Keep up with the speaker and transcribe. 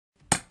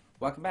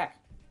Welcome back.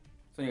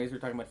 So anyways, we're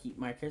talking about heat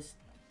markers.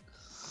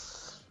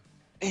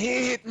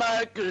 Heat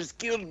markers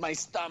killed my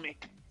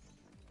stomach.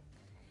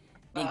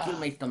 They kill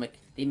my stomach.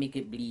 They make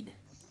it bleed.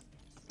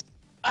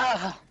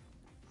 I'm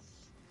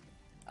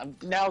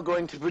now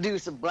going to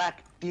produce a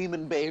black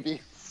demon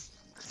baby.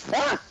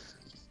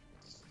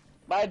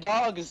 My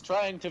dog is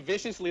trying to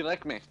viciously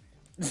lick me.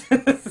 I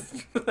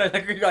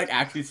think you're like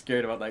actually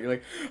scared about that. You're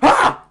like,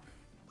 ah!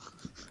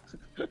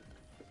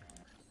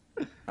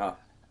 Oh.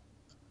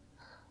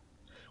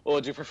 Well,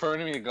 would you prefer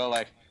me to go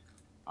like,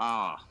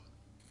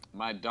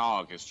 my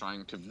dog is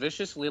trying to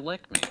viciously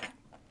lick me?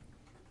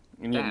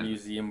 In your Then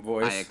museum I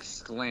voice.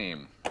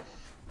 exclaim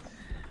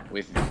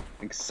with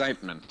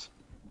excitement.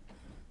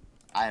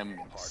 I am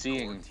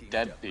seeing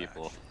dead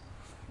people.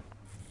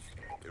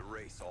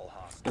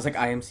 It's like,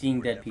 I am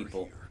seeing dead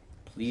people.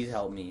 Please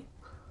help me.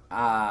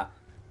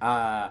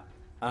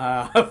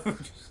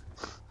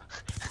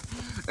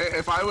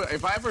 If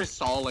I ever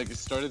saw like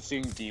started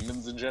seeing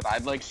demons and shit,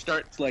 I'd like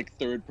start like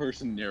third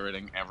person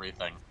narrating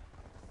everything.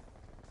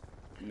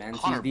 Man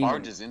sees Connor demons.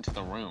 barges into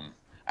the room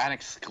and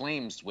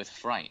exclaims with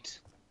fright.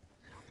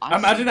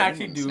 Imagine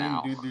actually doing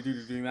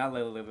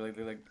that.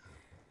 Like,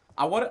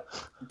 I want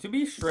to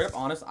be straight up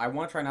honest. I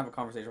want to try and have a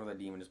conversation with a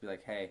demon. Just be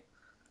like, hey,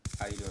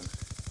 how you doing?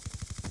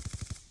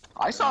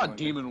 I saw a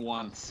demon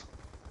once,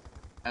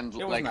 and It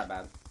like, wasn't that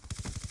bad.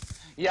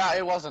 yeah,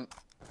 it wasn't.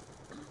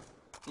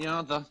 You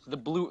know the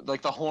blue,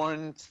 like the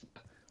horns,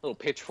 little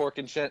pitchfork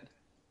and shit.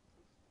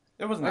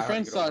 It wasn't. My that hard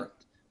friend to get saw over. it.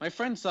 My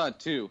friend saw it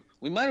too.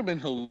 We might have been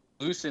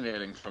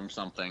hallucinating from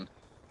something,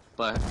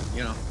 but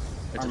you know,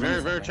 it's Or a many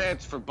very rare things.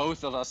 chance for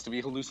both of us to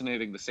be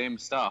hallucinating the same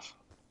stuff.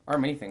 Or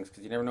many things,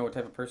 because you never know what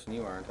type of person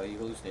you are until you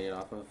hallucinate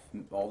off of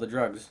all the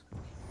drugs.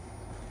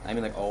 I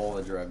mean, like all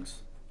the drugs.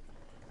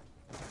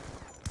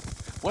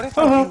 What if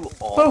I do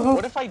all?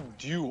 What if I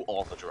do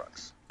all the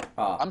drugs?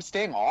 Ah, I'm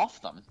staying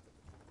off them.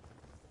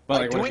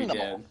 but like like, what if doing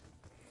you them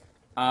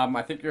did?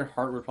 I think your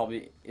heart would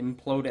probably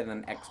implode and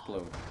then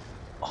explode.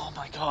 Oh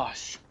my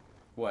gosh!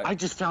 What? I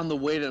just found the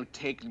way to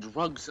take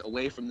drugs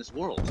away from this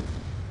world.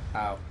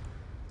 How?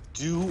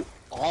 Do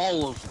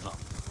all of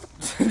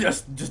them.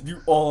 just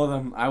do all of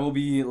them. I will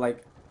be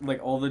like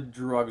all the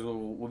drugs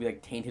will be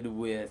like tainted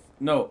with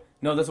no,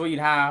 that's what you'd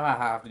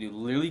have to do.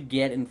 Literally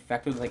get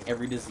infected with like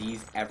every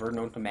disease ever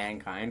known to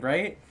mankind,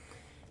 right?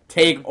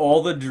 Take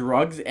all the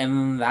drugs,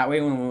 and that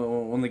way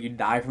when like you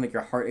die from like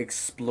your heart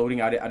exploding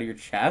out of your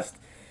chest,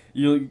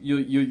 you'll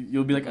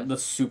be like the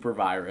super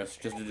virus.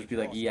 Just to just be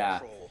like,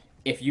 yeah,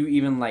 if you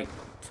even like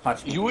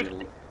touch me, You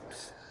would-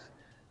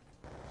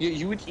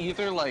 You would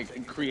either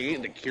like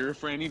create the cure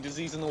for any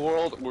disease in the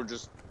world, or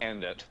just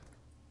end it.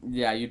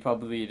 yeah, you'd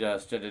probably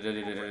just be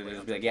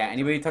like, yeah,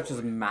 anybody who touches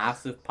a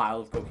massive pile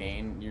of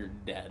cocaine, you're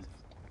dead.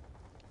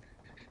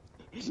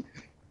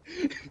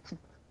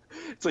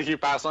 It's like you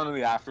pass on to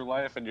the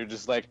afterlife, and you're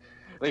just like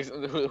like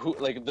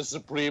the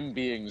supreme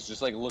beings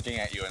just like looking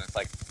at you, and it's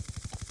like,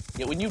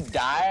 yeah, when you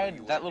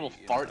died, that little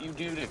fart you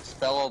do to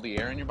expel all the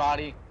air in your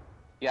body,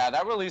 yeah,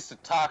 that released a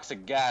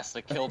toxic gas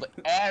that killed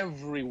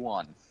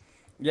everyone.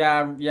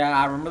 Yeah,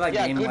 I remember that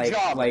Yeah, game. good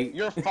job. Like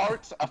Your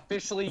farts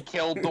officially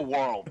killed the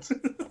world.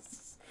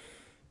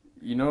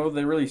 you know,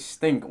 they really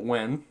stink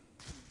when.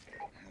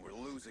 We're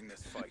losing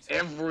this fight.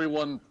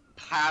 Everyone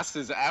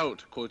passes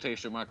out.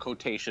 Quotation mark.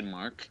 Quotation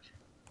mark.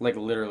 Like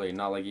literally,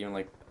 not like even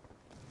like.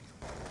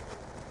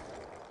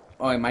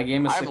 Oh, and my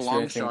game is I've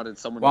long experiencing. shotted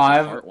someone Well, with a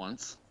I've- fart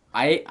once.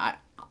 I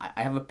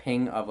have a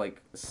ping of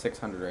like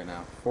 600 right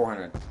now.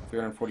 400,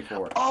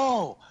 344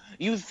 Oh,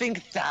 you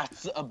think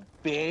that's a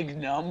big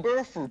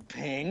number for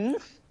ping?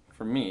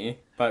 for me,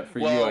 but for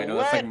Well, you, I know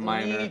that's like let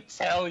minor. me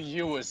tell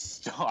you a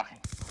story.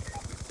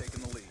 We've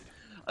taken the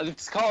lead.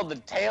 It's called The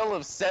Tale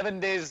of 7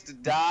 Days to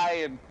Die,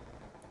 and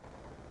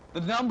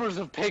the numbers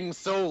of pings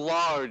so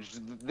large,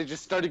 they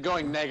just started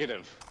going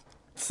negative.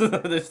 So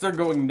they start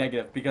going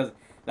negative because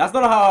that's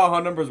not how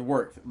numbers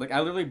worked. Like I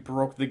literally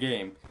broke the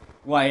game.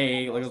 Like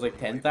it was like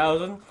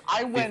 10,000,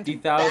 I went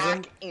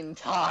 50,000. back in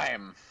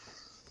time.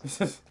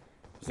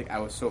 It's like I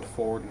was so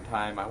forward in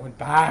time. I went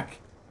back.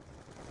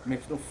 It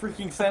makes no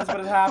freaking sense, but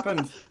it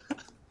happened.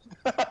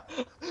 I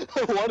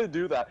want to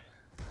do that.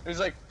 It's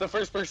like the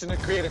first person to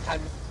create a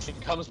time machine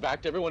comes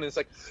back to everyone and it's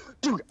like,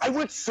 dude, I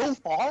went so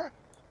far,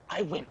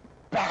 I went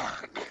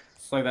back.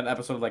 It's like that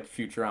episode of like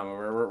Futurama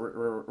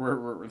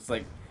where it's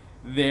like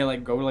they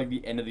like go to like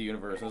the end of the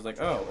universe. And it's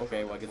like, oh,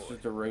 okay, well, like it's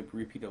just a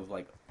repeat of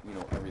like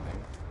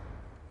everything.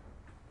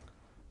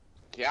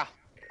 Yeah.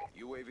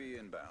 UAV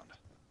inbound.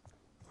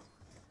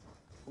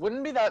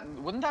 Wouldn't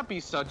that be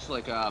such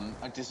like a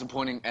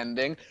disappointing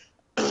ending?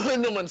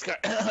 No one's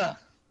got.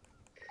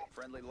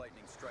 Friendly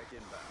lightning strike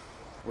inbound.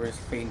 Where's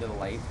Fade into the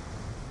Light?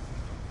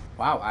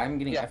 Wow, I'm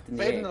getting Yeah, F in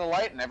the fade A. into the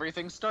light and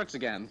everything starts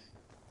again.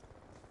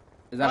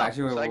 Is that Wow,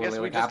 actually so I what guess we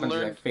like, just happens? You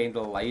learned- like fade into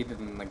the light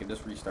and like it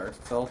just restarts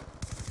itself.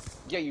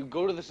 Yeah, you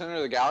go to the center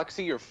of the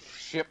galaxy, your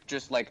ship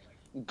just like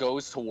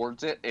goes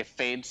towards it, it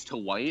fades to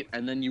white,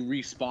 and then you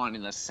respawn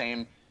in the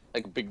same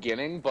like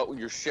beginning, but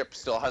your ship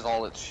still has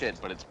all its shit,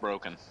 but it's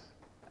broken.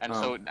 And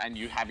Oh. and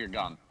you have your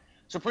gun.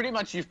 So pretty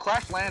much you've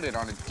crash landed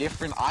on a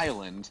different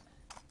island,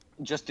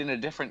 just in a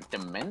different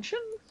dimension,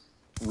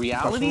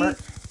 reality, Question mark?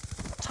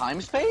 time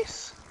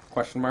space,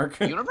 Question mark?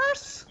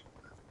 universe.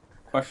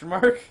 Question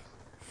mark?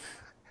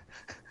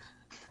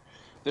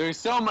 There's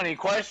so many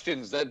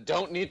questions that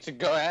don't need to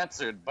go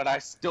answered, but I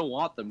still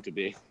want them to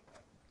be.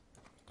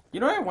 You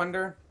know what I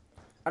wonder?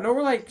 I know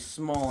we're like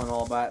small and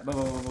all, but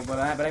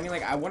I mean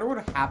like I wonder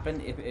what would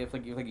happen if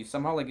you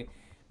somehow like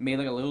made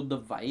like a little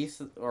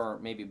device or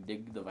maybe a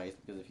big device,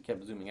 because if you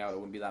kept zooming out it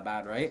wouldn't be that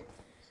bad, right?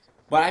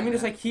 But I mean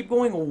just like keep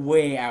going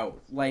way out,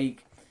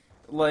 like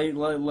and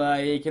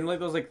like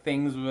those like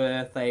things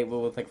with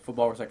like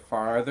football where it's like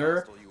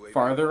farther,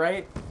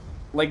 right?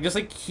 Like just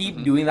like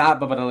keep doing that,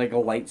 but at like a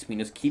light speed.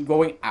 Just keep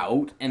going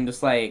out and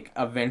just like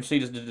eventually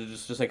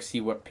just like see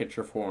what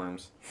picture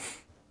forms.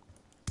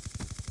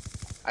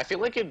 I feel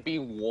like it'd be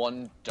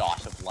one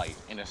dot of light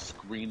in a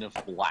screen of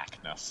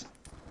blackness.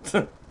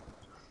 Or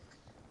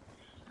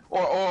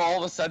all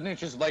of a sudden it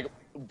just like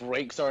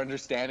breaks our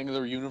understanding of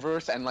the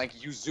universe, and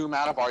like you zoom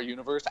out of our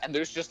universe and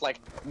there's just like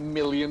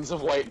millions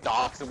of white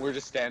dots and we're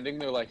just standing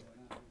there like,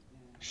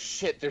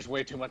 shit, there's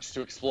way too much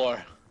to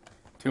explore.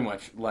 Too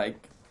much, like.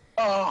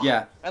 Oh,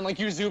 Yeah. And like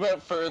you zoom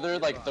out further,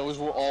 like those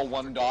were all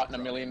one dot and a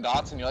million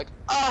dots, and you're like,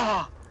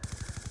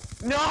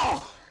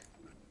 no.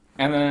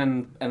 And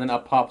then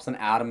up pops an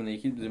atom, and then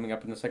you keep zooming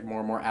up, and it's like more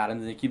and more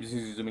atoms, and you keep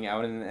zooming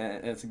out, and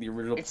it's like the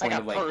original It's point like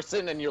a of like.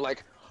 person, and you're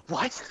like,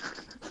 what?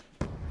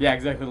 Yeah,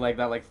 exactly like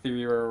that like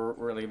theory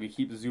where like if you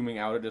keep zooming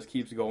out, it just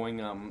keeps going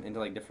into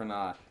like different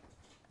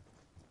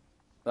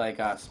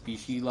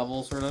species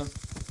levels sort of.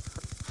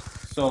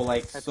 So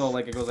like it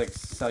goes like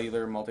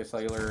cellular,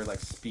 multicellular, like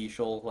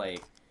special,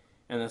 like,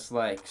 and this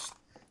like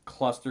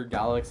cluster,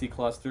 galaxy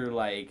cluster,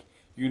 like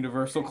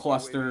universal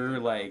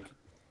cluster, like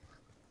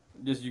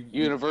just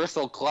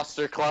Universal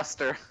cluster.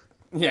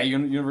 Yeah,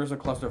 universal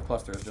cluster of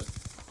clusters. Just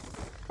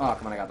oh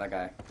come on, I got that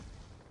guy.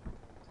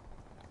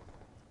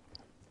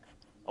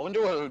 I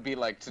wonder what it would be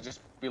like to just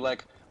be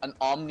like an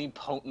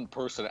omnipotent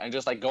person and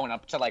just like going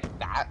up to like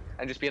that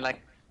and just being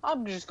like,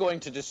 I'm just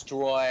going to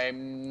destroy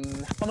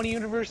how many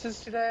universes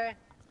today?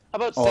 How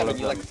about All 7? of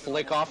You like them.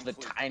 flick off the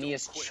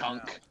tiniest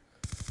chunk.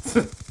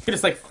 You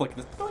just like flick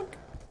this.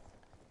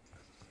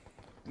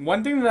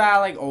 One thing that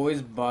like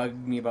always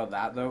bugged me about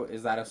that though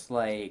is that it's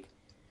like,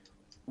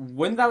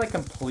 wouldn't that like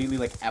completely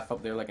like f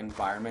up their like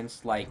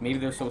environments? Like maybe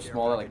they're so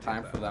small that like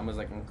time for them is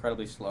like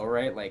incredibly slow,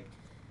 right? Like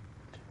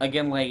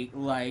again, like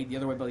the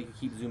other way, but like you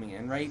keep zooming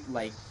in, right?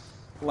 Like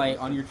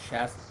on your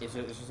chest, it's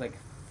just like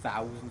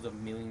thousands of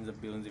millions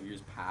of billions of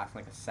years past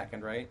like a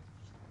second, right?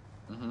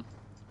 Mm-hmm.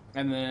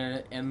 And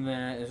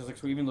then it's just like,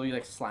 so even though you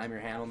like slam your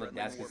hand on the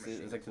desk,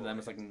 it's like to them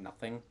it's like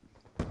nothing.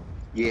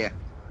 Yeah.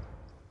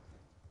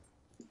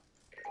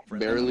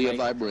 Barely a Like-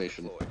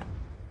 vibration.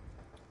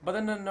 But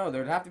then no,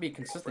 there'd have to be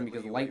consistent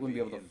because light wouldn't be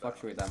able to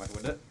fluctuate that much,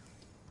 would it?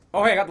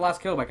 Oh hey, I got the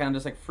last kill by kind of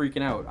just like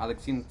freaking out. I like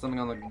seen something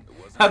on the.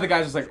 How the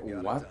guy's just like,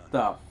 what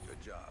the?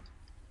 Good job.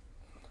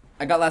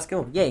 I got last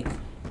kill. Yay.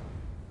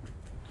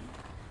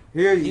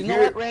 Here, You know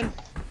what, Ren?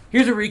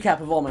 Here's a recap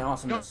of all my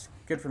awesomeness.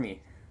 Good for me.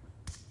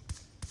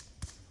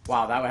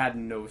 Wow, that had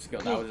no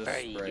skill. That was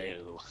just spray.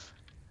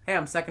 Hey,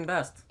 I'm second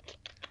best.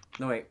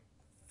 No wait.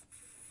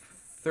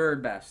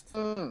 Third best.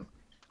 Mm.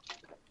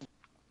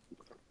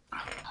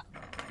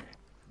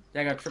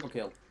 Yeah, I got a triple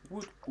kill.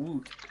 Woot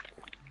woot.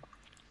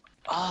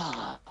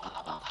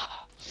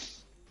 Ah.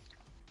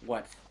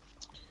 What?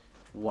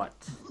 What?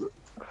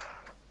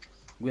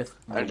 With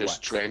I just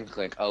what? drank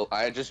like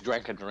I just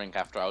drank a drink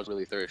after I was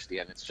really thirsty,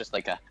 and it's just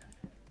like a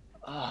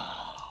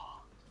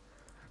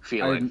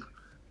feeling.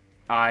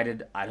 I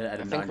did I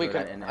not think we enjoy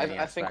can. that in any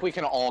I think we aspect.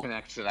 can all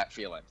connect to that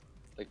feeling,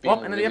 like being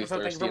Well, end of the really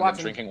episode. Thanks thirsty for and then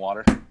watching. drinking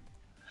water.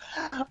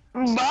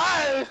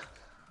 Bye.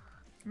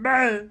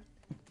 Bye.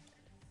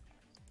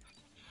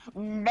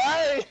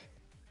 Bye.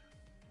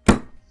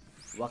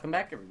 Welcome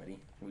back, everybody.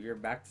 We are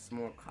back to some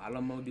more Call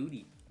of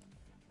Duty.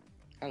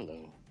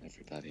 Hello,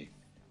 everybody,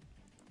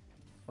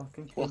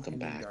 Welcome to Welcome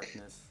Infinite back.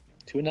 Darkness.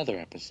 to another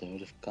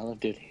episode of Call of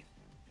Duty.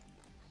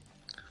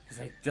 It's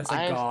like, just like,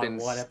 I've God, been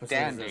what episode is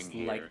standing this?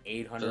 here Like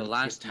 800. The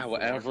last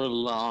however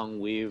long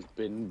we've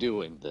been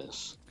doing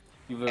this,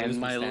 and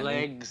my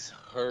legs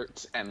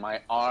hurt and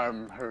my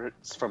arm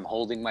hurts from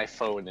holding my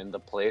phone in the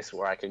place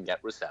where I can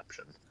get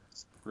reception.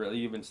 Really?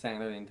 You've been standing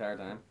there the entire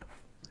time?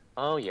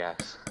 Oh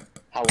yes.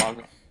 How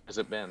long has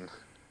it been?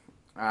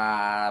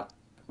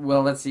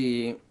 Well, let's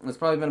see. It's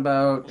probably been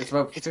about, it's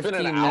about It's 15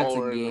 been an minutes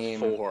hour a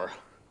game. and 4.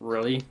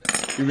 Really?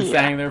 You've been Yeah.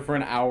 standing there for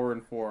an hour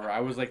and 4. I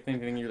was like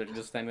thinking you're like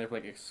just standing there for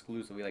like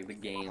exclusively like the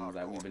games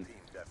that we've been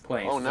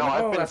playing. Oh So, no, like,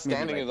 I've been that's maybe,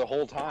 standing like, here the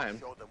whole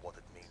time.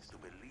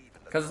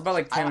 Because it's about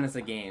like 10 minutes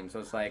a game, so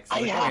it's like, so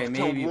I like have okay, maybe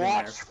to you've been there.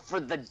 watch for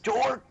the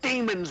door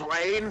demons,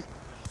 Wayne.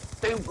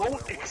 They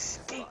won't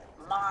escape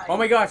my. Oh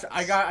my gosh,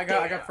 I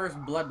got first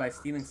blood by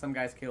stealing some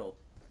guy's kill.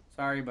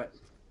 Sorry, but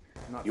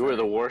not You are sorry.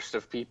 the worst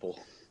of people.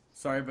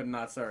 Sorry, but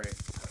not sorry.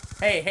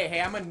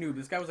 Hey, I'm a noob.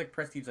 This guy was like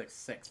prestige like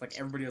 6. Like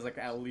everybody was like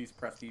at least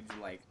prestige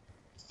like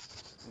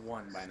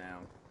 1 by now.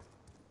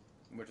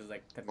 Which is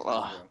like technically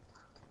Ugh. 0.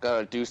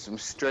 Gotta do some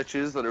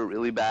stretches that are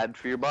really bad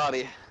for your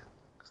body.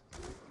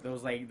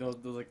 Those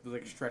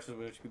stretches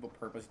which people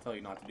purposely tell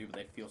you not to do, but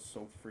they feel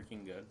so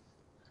freaking good.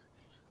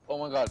 Oh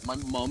my god, my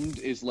mom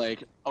is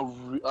like a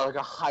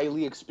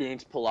highly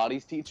experienced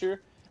Pilates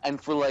teacher,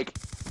 and for like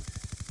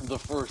the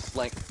first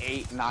like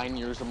 8-9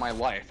 years of my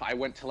life, I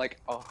went to like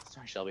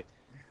sorry Shelby,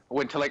 I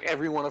went to like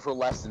every one of her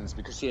lessons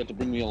because she had to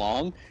bring me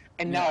along,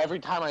 and now every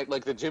time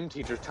the gym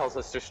teacher tells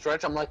us to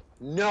stretch, I'm like,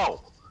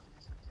 no,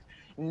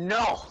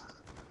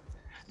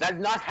 that's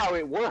not how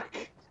it works.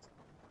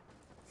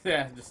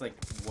 Yeah, just like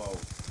whoa.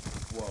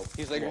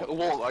 He's like, whoa.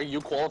 well, are you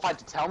qualified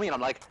to tell me? And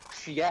I'm like,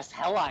 yes,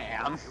 hell I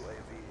am.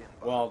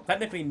 Well,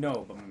 technically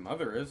no, but my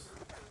mother is.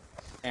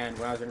 And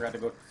when I was younger, I had to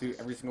go through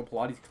every single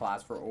Pilates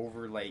class for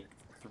over like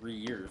 3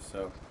 years.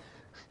 So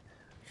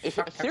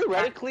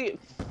Theoretically,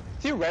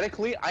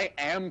 I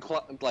am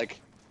qualified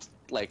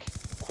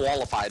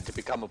to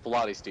become a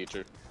Pilates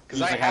teacher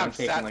because I have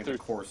taken sat like through the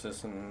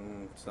courses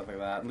and stuff like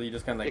that. You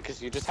just kind of like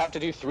because you just have to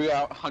do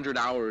 300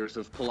 hours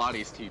of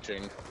Pilates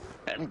teaching,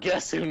 and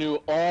guess who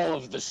knew all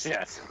of the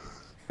shit?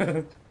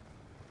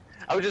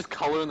 I would just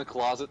color in the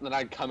closet, and then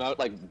I'd come out,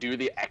 like, do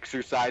the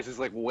exercises,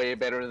 like, way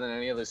better than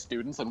any of the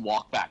students, and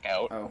walk back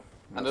out. oh.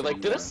 And they're like,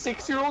 did a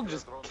 6-year-old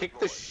just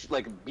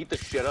beat the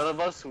shit out of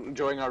us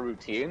during our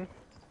routine?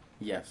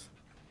 Yes,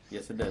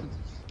 it did.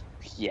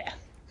 Yeah.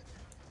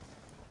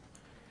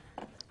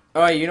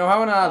 Oh, you know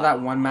how in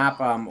that one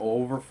map,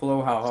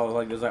 Overflow, how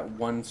like there's that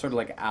one sort of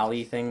like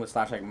alley thing /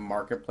 like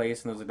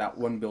marketplace, and there's like that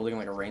one building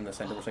like right in the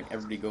center which like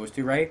everybody goes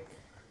to, right?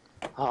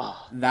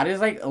 That is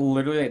like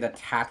literally like the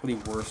tactically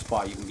worst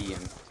spot you can be in.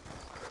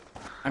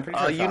 I'm pretty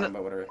sure I thought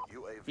about whatever.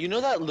 You know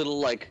that little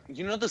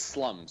the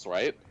slums,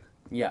 right?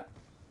 Yeah.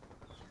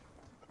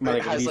 My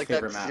It has least like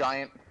that favorite map.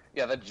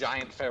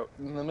 giant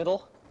fountain in the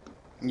middle.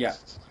 Yeah.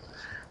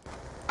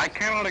 I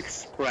cannot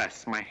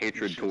express my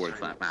hatred towards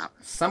that map.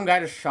 Some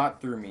guy just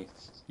shot through me.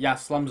 Yeah,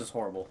 Slums is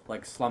horrible.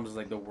 Like, Slums is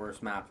like the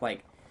worst map.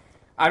 Like,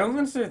 I don't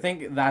necessarily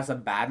think that's a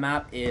bad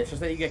map. It's just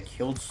that you get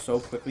killed so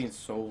quickly and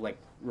so, like,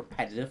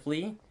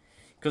 repetitively.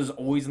 Because it's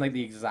always in, like,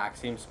 the exact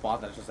same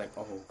spot that it's just like,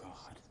 oh,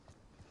 God.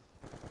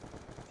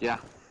 Yeah.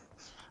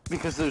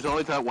 Because there's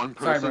always that one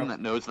Sorry, person bro. that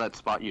knows that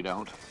spot you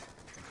don't.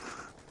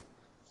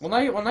 Well,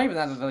 not even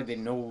that, like, they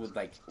know,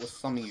 like, what's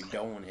something you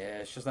don't.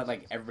 It's just that,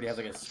 like, everybody has,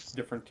 like, a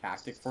different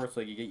tactic for it, so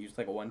like, you get used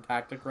to, like, one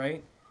tactic,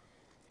 right?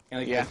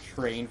 And, like, you get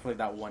trained for, like,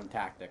 that one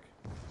tactic.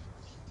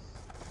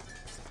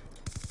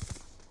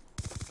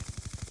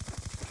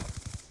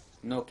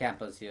 No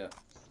campers here.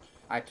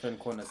 I turn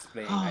corners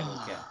spraying, I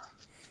don't care.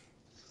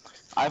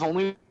 I've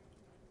only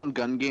done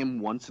gun game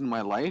once in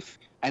my life,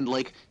 and,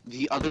 like,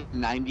 the other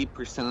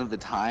 90% of the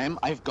time,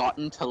 I've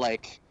gotten to,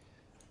 like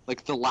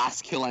the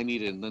last kill I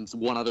needed, and then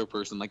one other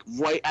person, like,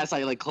 right as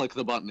I, like, click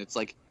the button, it's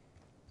like,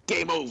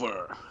 game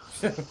over!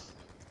 Yeah,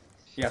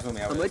 it's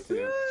only I'm like, too.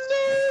 no!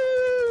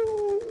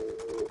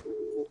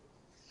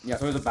 Yeah,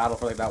 so there's a battle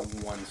for, like, that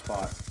one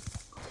spot.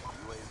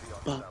 UAV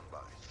on standby.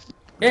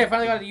 Hey, I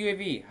finally got a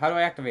UAV. How do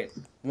I activate?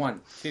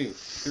 1, 2,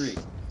 3.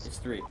 It's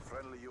 3.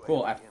 Friendly UAV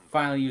Cool, I inbound.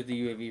 finally used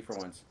the UAV for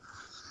once.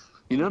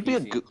 You know, it'd be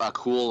PC. a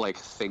cool, like,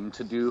 thing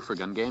to do for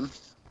gun game?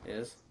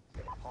 Is?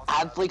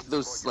 Add, like,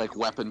 those, like,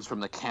 weapons from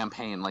the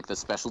campaign, like, the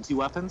specialty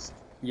weapons.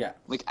 Yeah.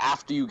 Like,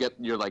 after you get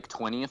your, like,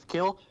 20th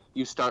kill,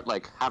 you start,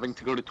 like, having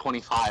to go to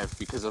 25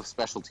 because of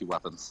specialty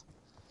weapons.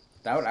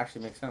 That would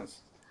actually make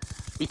sense.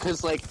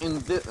 Because, like,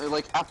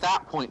 at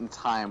that point in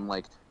time,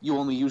 like, you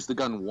only use the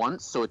gun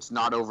once, so it's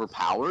not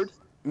overpowered.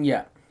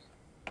 Yeah.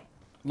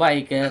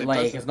 Like, it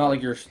doesn't- it's not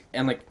like you're...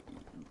 And, like,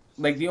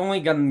 the only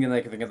gun I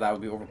can think of that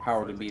would be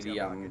overpowered would be the,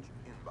 Inbound.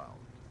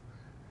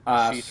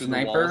 See through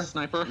the wall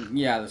sniper. sniper.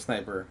 Yeah, the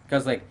sniper.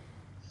 Because, like,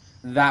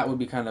 that would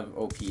be kind of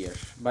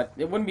OP-ish. But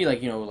it wouldn't be,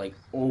 like, you know, like,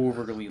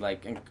 overly,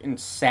 like,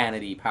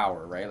 insanity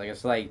power, right? Like,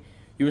 it's like,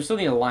 you would still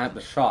need to line up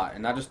the shot,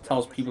 and that just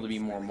tells people to be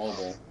more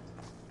mobile.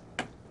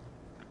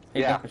 Hey,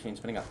 Yeah. death machine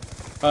spinning up.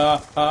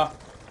 Oh.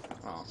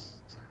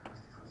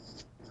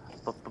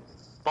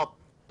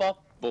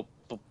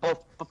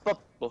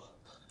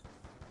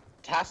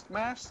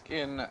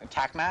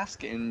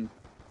 TACMask in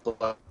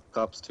Black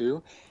Ops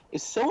 2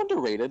 is so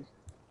underrated.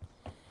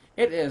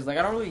 It is, like,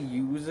 I don't really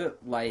use it,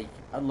 like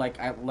I'll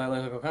kind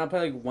of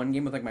play, like, one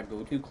game with, like, my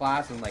go-to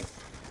class, and, like,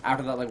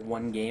 after that, like,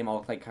 one game,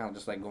 I'll, like, kind of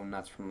just, like, go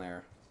nuts from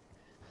there.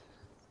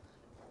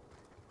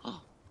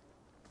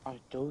 Are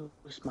those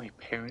my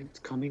parents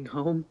coming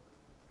home?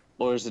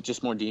 Or is it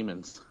just more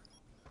demons?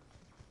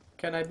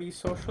 Can I be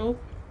social?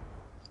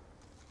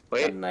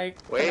 Wait, Can I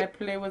wait.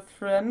 play with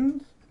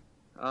friends?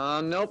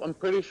 Nope, I'm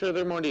pretty sure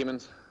they're more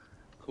demons.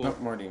 Cool. Nope,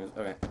 more demons.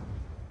 Okay.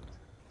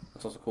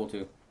 That's also cool,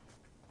 too.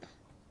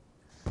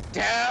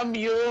 Damn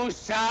you,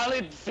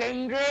 solid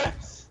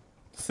fingers!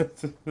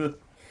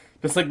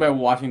 Just like by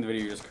watching the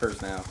video, you just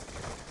curse now.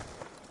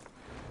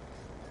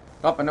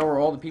 Oh, I know where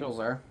all the peoples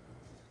are.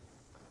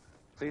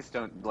 Please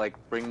don't, like,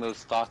 bring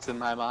those thoughts in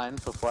my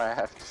mind before I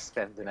have to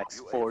spend the next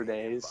 4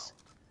 days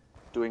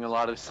doing a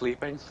lot of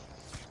sleeping.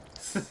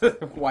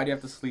 Why do you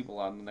have to sleep a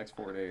lot in the next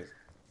 4 days?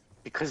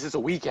 Because it's a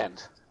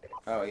weekend.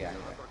 Oh, yeah.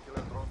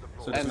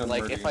 So just And gonna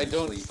like murder if you I in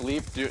your don't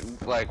sleep.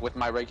 sleep, like with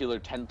my regular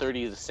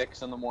 10:30 to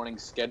 6 in the morning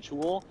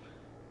schedule,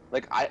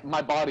 like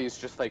my body's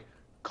just like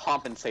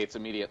compensates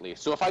immediately.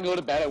 So if I go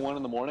to bed at 1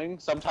 in the morning,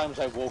 sometimes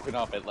I've woken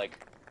up at like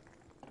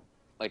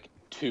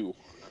 2.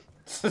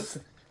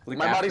 Like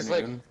My body's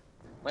like, afternoon.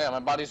 yeah, my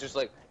body's just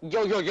like,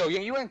 yo,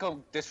 you ain't gonna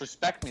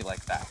disrespect me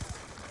like that.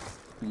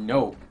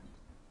 No.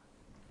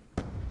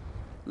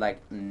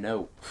 Like,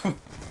 no.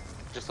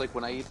 Just like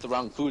when I eat the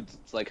wrong foods,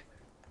 it's like,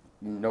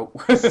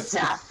 Nope.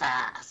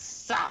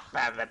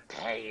 suffer the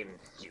pain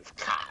you've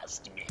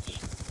caused me.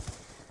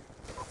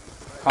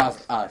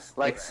 Cost us.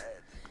 Like,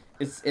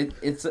 It's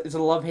a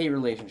love-hate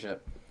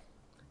relationship.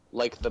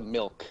 like the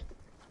milk.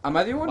 Am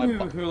I the one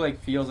My who like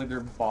feels like their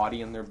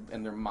body and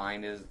their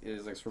mind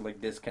is like sort of like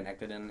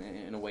disconnected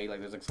in a way, like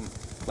there's like some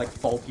like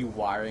faulty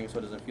wiring, so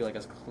it doesn't feel like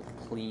as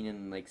clean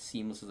and like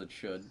seamless as it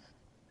should.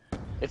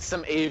 It's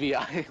some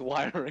AVI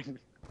wiring.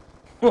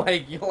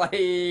 like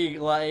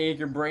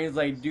your brain's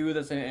like do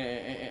this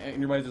and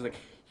your body's just like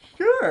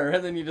sure,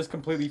 and then you just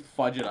completely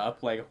fudge it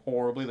up like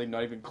horribly, like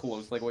not even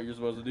close to, like what you're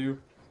supposed to do.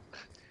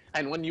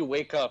 And when you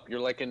wake up,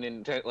 you're like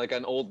like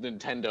an old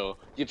Nintendo.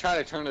 You try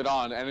to turn it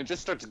on, and it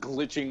just starts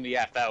glitching the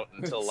F out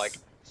until like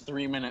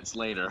 3 minutes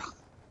later.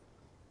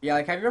 Yeah,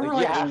 like have you ever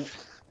Like, like, yeah.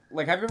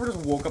 like have you ever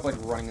just woke up like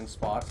running in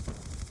spots?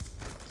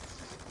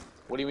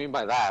 What do you mean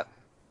by that?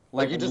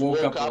 Like you just woke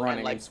up and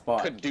running like in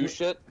spots. could do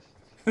shit?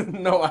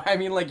 No, I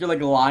mean like you're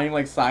like lying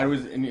like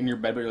sideways in your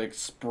bed, but you're like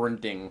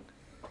sprinting,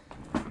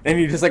 and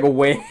you just like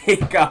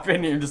wake up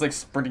and you're just like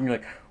sprinting. You're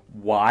like,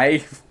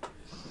 why?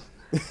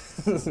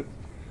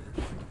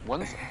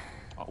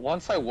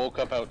 Once I woke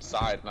up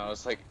outside and I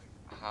was like,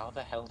 how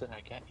the hell did I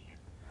get here?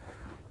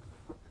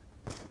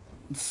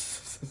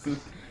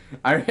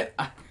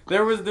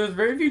 There's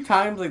very few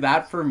times like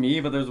that for me,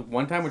 but there's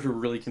one time which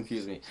really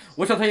confused me,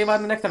 which I'll tell you about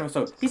in the next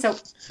episode. Peace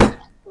out.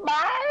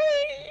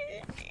 Bye.